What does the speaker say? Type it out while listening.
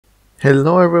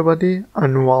Hello everybody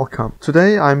and welcome.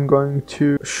 Today I'm going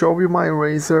to show you my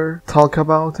razor, talk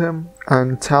about him,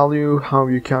 and tell you how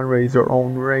you can raise your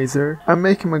own razor and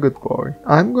make him a good boy.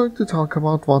 I'm going to talk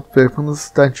about what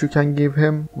weapons that you can give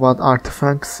him, what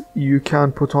artifacts you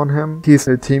can put on him, his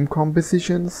team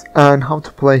compositions, and how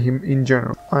to play him in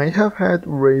general. I have had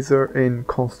razor in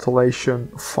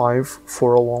Constellation 5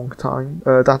 for a long time.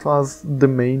 That was the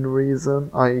main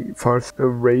reason I first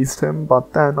raised him,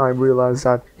 but then I realized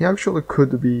that he actually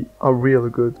could be a really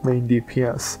good main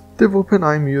DPS. The weapon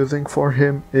I'm using for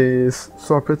him is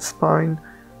Serpent Spine.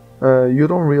 You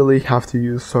don't really have to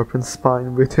use Serpent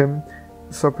Spine with him.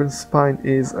 Serpent Spine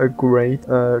is a great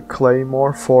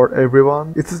claymore for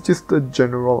everyone. It is just the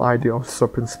general idea of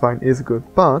Serpent Spine is good.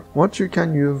 But what you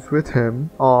can use with him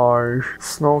are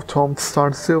Snow Tomb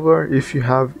Star Silver if you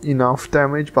have enough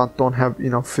damage but don't have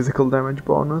enough physical damage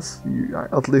bonus.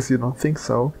 At least you don't think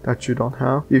so, that you don't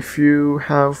have. If you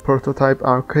have Prototype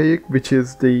Archaic, which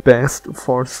is the best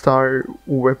 4-star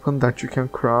weapon that you can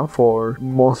craft for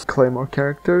most claymore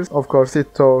characters. Of course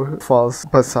it falls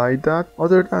beside that.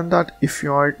 Other than that, if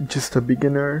you are just a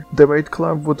beginner, the Weight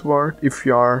Club would work if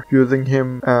you are using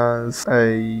him as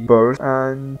a burst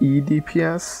and E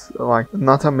DPS, like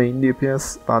not a main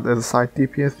DPS but as a side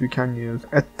DPS. You can use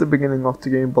at the beginning of the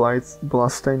game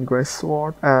Bloodstained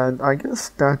Greatsword, and I guess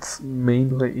that's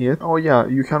mainly it. Oh yeah,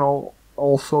 you can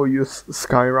also use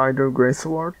Skyrider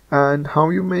Greatsword. And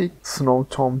how you make Snow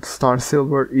Tomb Star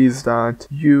Silver is that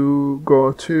you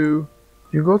go to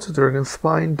Dragon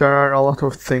Spine. There are a lot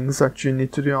of things that you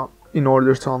need to do in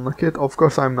order to unlock it. Of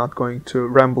course, I'm not going to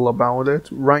ramble about it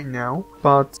right now,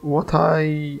 but what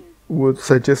I would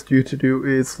suggest you to do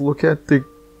is look at the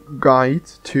guide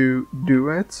to do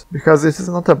it, because it is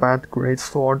not a bad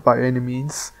greatsword by any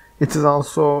means. It is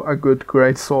also a good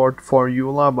greatsword for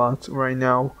Eula, but right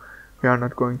now we are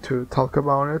not going to talk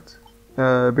about it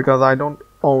because I don't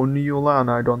own Eula and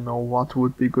I don't know what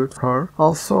would be good for her.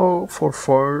 Also, for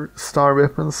 4-star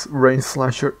weapons, Rain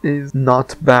Slasher is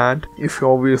not bad if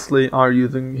you obviously are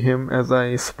using him as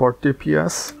a support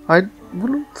DPS. I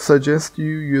wouldn't suggest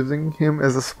you using him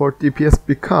as a support DPS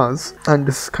because, and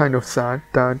this is kind of sad,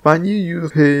 that when you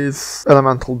use his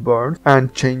elemental burst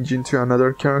and change into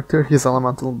another character, his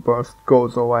elemental burst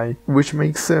goes away, which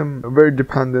makes him very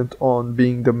dependent on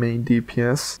being the main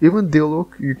DPS. Even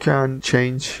Diluc, you can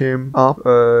change him up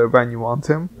when you want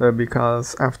him,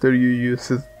 because after you use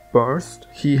his burst,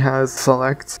 he has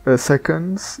select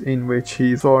seconds in which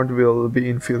his sword will be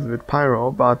infused with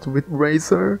pyro, but with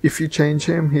Razor, if you change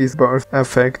him, his burst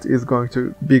effect is going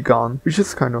to be gone, which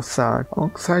is kind of sad.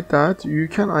 Alongside that, you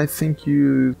can, I think,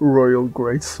 use Royal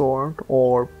Greatsword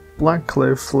or Black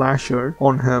Cliff Slasher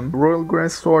on him. Royal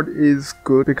Greatsword is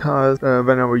good because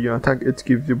whenever you attack, it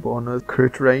gives you bonus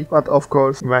crit rate, but of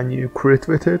course when you crit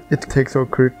with it, it takes your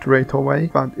crit rate away,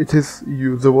 but it is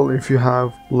usable if you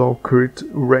have low crit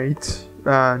rate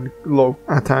and low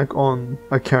attack on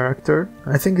a character.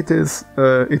 I think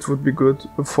it would be good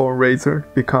for Razor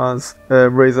because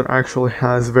Razor actually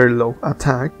has very low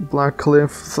attack. Black Cliff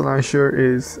Slasher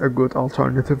is a good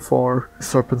alternative for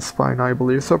Serpent Spine, I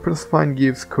believe. Serpent Spine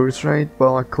gives crit rate,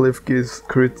 Black Cliff gives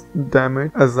crit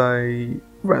damage as a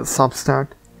substat.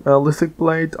 Lithic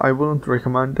Blade, I wouldn't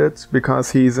recommend it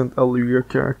because he isn't a Liyue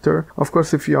character. Of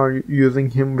course, if you are using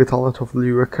him with a lot of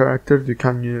Liyue characters, you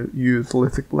can use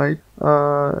Lithic Blade.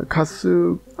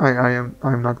 Katsu,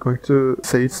 I'm not going to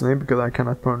say its name because I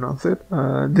cannot pronounce it.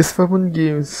 This weapon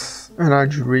gives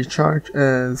energy recharge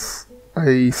as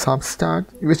a substat,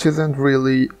 which isn't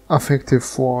really effective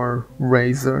for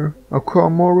Razor.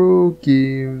 Akuamoru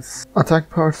gives attack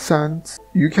percent.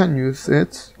 You can use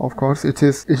it, of course. It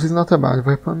is not a bad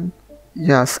weapon.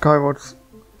 Yeah, Skyward's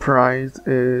Pride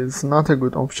is not a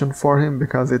good option for him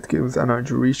because it gives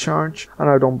energy recharge, and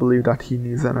I don't believe that he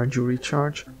needs energy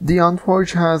recharge. The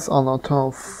Unforged has a lot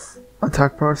of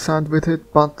attack percent with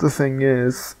it, but the thing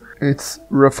is, its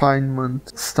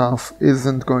refinement stuff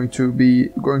isn't going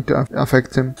to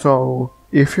affect him. So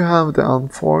if you have the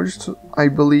Unforged, I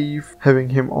believe having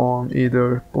him on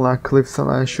either Black Cliff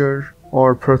Slasher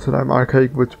or Prototype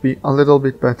Archaic would be a little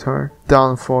bit better. The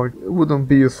Unforged wouldn't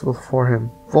be useful for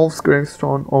him. Wolf's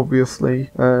Gravestone, obviously.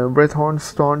 Redhorn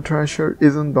Stone Thrasher,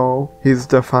 even though his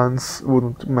defense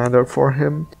wouldn't matter for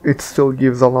him, it still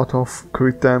gives a lot of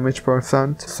crit damage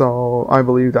percent, so I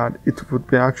believe that it would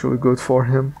be actually good for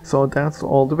him. So that's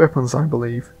all the weapons, I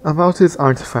believe. About his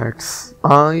artifacts,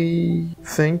 I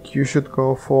think you should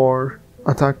go for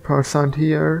attack percent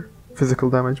here, physical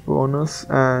damage bonus,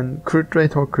 and crit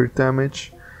rate or crit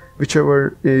damage.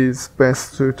 whichever is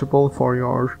best suitable for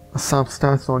your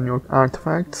substats on your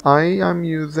artifacts. I am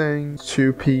using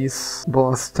 2-piece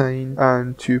Bloodstained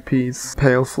and 2-piece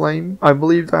Pale Flame. I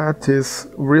believe that is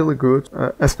really good,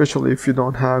 especially if you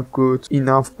don't have good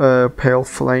enough Pale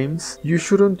Flames. You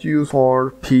shouldn't use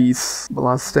 4-piece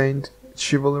Bloodstained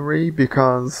Chivalry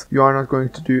because you are not going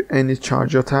to do any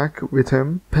charge attack with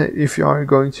him. If you are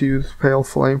going to use Pale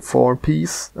Flame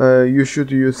 4-piece, you should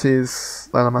use his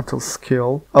elemental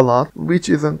skill a lot, which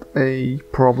isn't a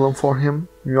problem for him.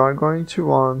 You are going to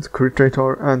want crit rate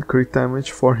and crit damage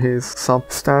for his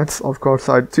substats. Of course,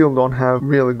 I still don't have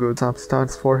really good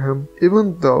substats for him.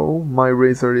 Even though my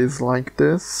Razor is like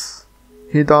this,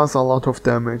 he does a lot of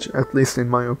damage, at least in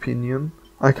my opinion.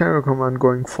 I can recommend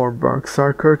going for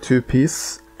Berserker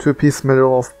 2-piece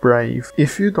Medal of Brave.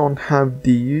 If you don't have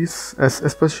these,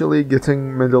 especially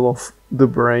getting Medal of the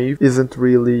Brave isn't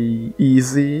really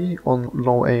easy on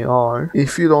low AR.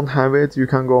 If you don't have it, you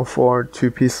can go for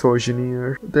 2-piece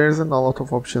Sojourner. There isn't a lot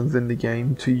of options in the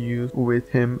game to use with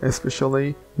him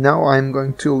especially. Now I'm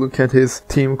going to look at his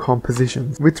team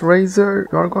compositions. With Razor,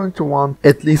 you are going to want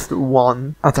at least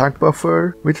one attack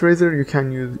buffer. With Razor you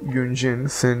can use Yunjin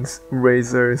since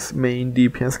Razor's main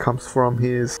DPS comes from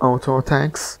his auto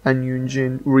attacks, and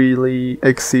Yunjin really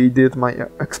exceeded my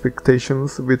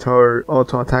expectations with her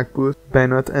auto attack boost.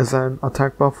 Bennett as an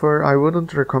attack buffer. I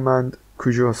wouldn't recommend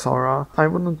Kujosara. I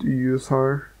wouldn't use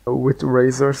her with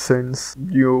Razor since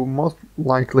you most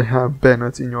likely have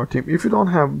Bennett in your team. If you don't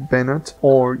have Bennett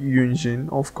or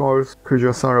Yunjin, of course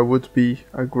Kujosara would be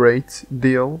a great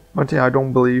deal, but yeah, I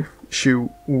don't believe she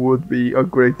would be a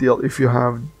great deal if you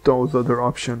have those other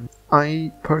options.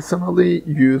 I personally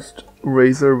used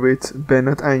Razor with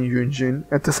Bennett and Yunjin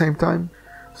at the same time,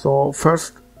 so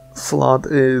first slot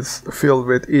is filled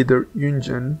with either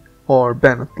Yunjin or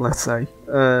Bennett, let's say.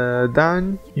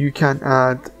 Then you can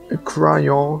add a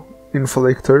Cryo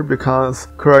Inflictor because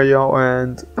Cryo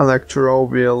and Electro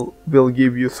will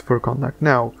give you super contact.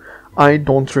 Now, I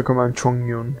don't recommend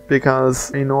Chongyun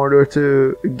because in order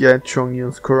to get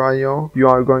Chongyun's Cryo, you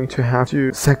are going to have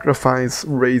to sacrifice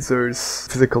Razor's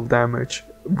physical damage,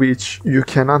 which you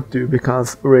cannot do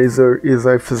because Razor is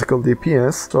a physical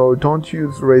DPS, so don't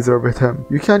use Razor with him.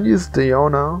 You can use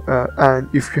Diona, and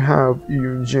if you have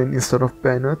Yunjin instead of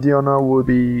Bennett, Diona would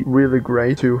be really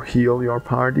great to heal your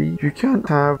party. You can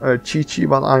have Chi-Chi,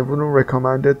 but I wouldn't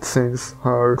recommend it since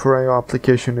her cryo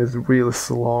application is really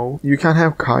slow. You can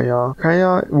have Kaya.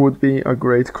 Kaya would be a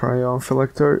great cryo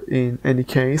inflictor in any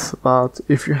case, but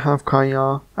if you have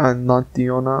Kaya and not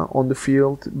Diona on the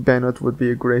field, Bennett would be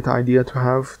a great idea to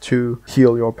have to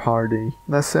heal your party.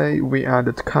 Let's say we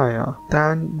added Kaya.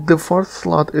 Then the fourth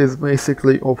slot is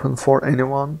basically open for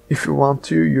anyone. If you want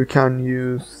to, you can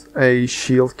use a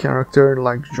shield character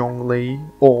like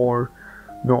Zhongli or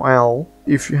Noelle.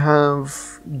 If you have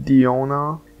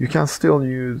Diona, you can still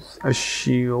use a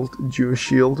shield, dual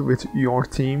shield with your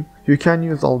team. You can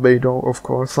use Albedo, of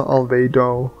course.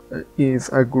 Albedo is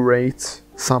a great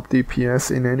sub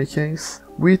DPS in any case.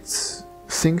 With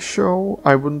Xingqiu,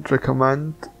 I wouldn't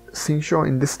recommend Xingqiu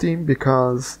in this team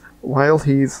because while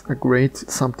he's a great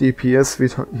sub DPS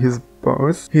with his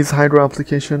burst, his Hydro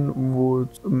application would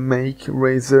make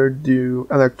Razor do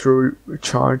electro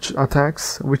charge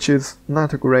attacks, which is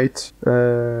not a great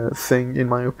thing in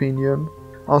my opinion.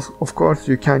 Also, of course,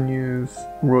 you can use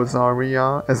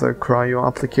Rosaria as a cryo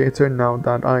applicator now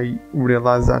that I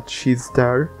realize that she's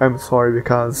there. I'm sorry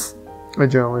because I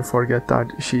generally forget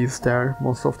that she's there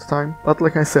most of the time. But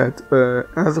like I said,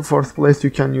 as a fourth place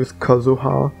you can use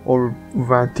Kazuha or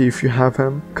Venti if you have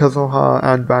him. Kazuha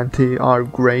and Venti are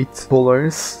great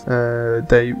pullers.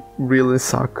 They really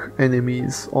suck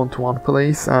enemies onto one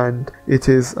place, and it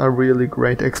is a really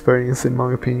great experience in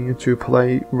my opinion to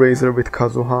play Razor with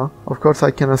Kazuha. Of course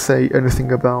I cannot say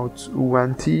anything about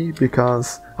Venti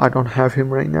because I don't have him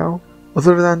right now.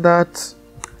 Other than that,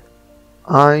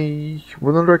 I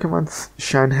wouldn't recommend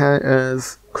Shanhe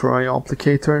as cryo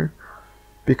applicator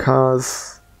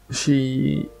because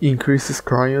she increases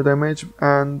cryo damage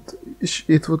and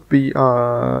it would be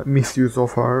a misuse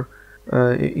of her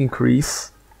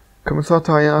increase.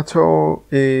 Kamisato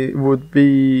Hayato would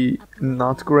be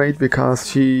not great because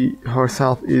she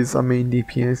herself is a main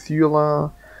DPS.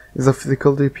 Eula is a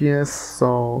physical DPS,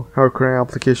 so her cryo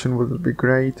application wouldn't be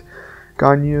great.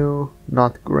 Ganyu,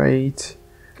 not great.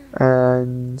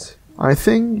 And I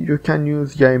think you can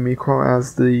use Yaemiko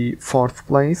as the fourth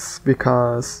place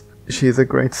because she's a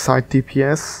great side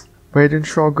DPS. Raiden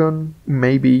Shogun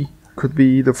maybe could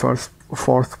be the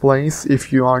fourth place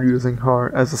if you are using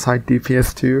her as a side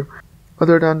DPS too.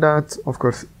 Other than that, of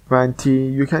course,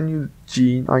 Venti, you can use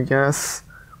Jean I guess,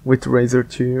 with Razor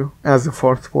 2 as the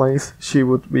fourth place. She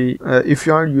would be if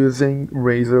you are using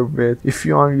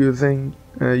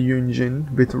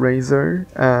Yunjin with Razor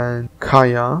and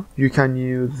Kaya, you can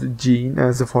use Jean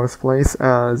as the fourth place,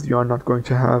 as you are not going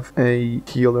to have a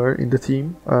healer in the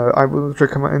team. I wouldn't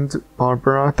recommend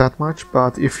Barbara that much,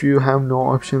 but if you have no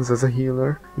options as a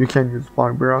healer, you can use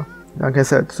Barbara. Like I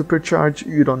said, supercharge,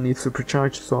 you don't need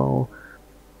supercharge,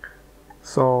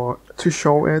 so to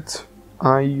show it,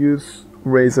 I use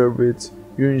Razor with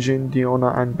Yunjin,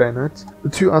 Diona and Bennett. The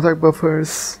 2 attack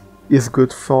buffers is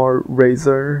good for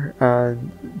Razor,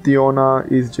 and Diona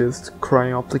is just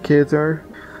cryo applicator.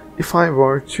 If I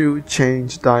were to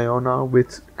change Diona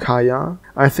with Kaya,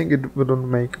 I think it wouldn't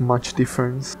make much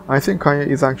difference. I think Kaya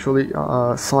is actually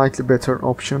a slightly better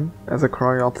option as a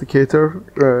cryo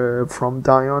applicator from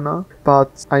Diona,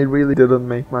 but I really didn't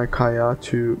make my Kaya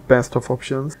to best of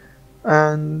options.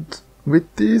 And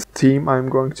with this team, I'm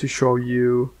going to show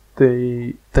you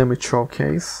the damage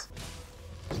showcase.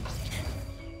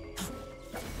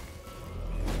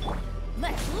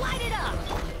 Let's light it up.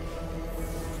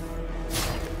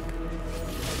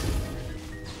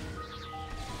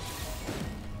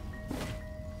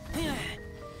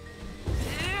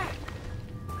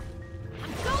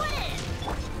 I'm going in.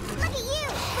 Look at you,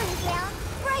 Springtail.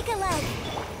 Break a leg.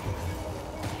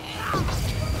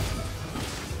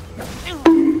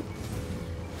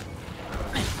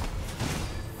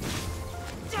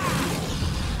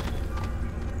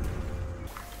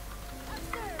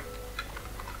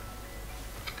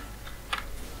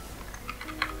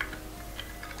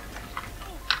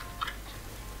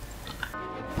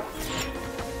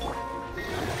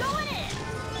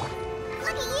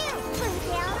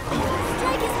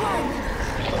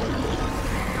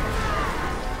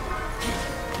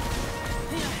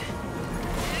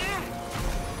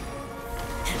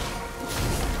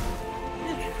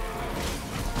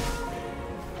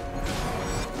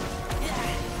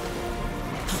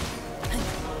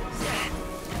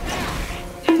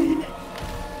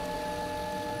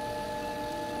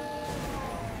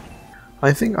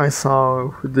 I think I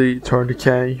saw the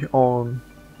 30k on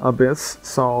Abyss,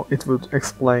 so it would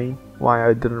explain why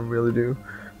I didn't really do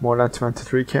more than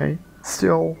 23k.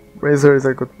 Still, Razor is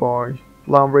a good boy.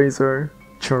 Love Razor,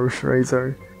 cherish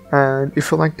Razor, and if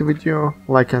you liked the video,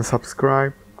 like and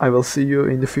subscribe. I will see you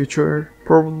in the future,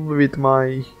 probably with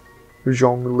my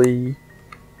Zhongli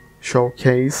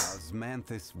showcase.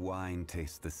 Osmanthus wine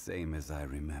tastes the same as I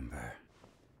remember.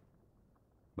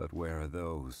 But where are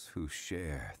those who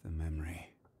share the memory?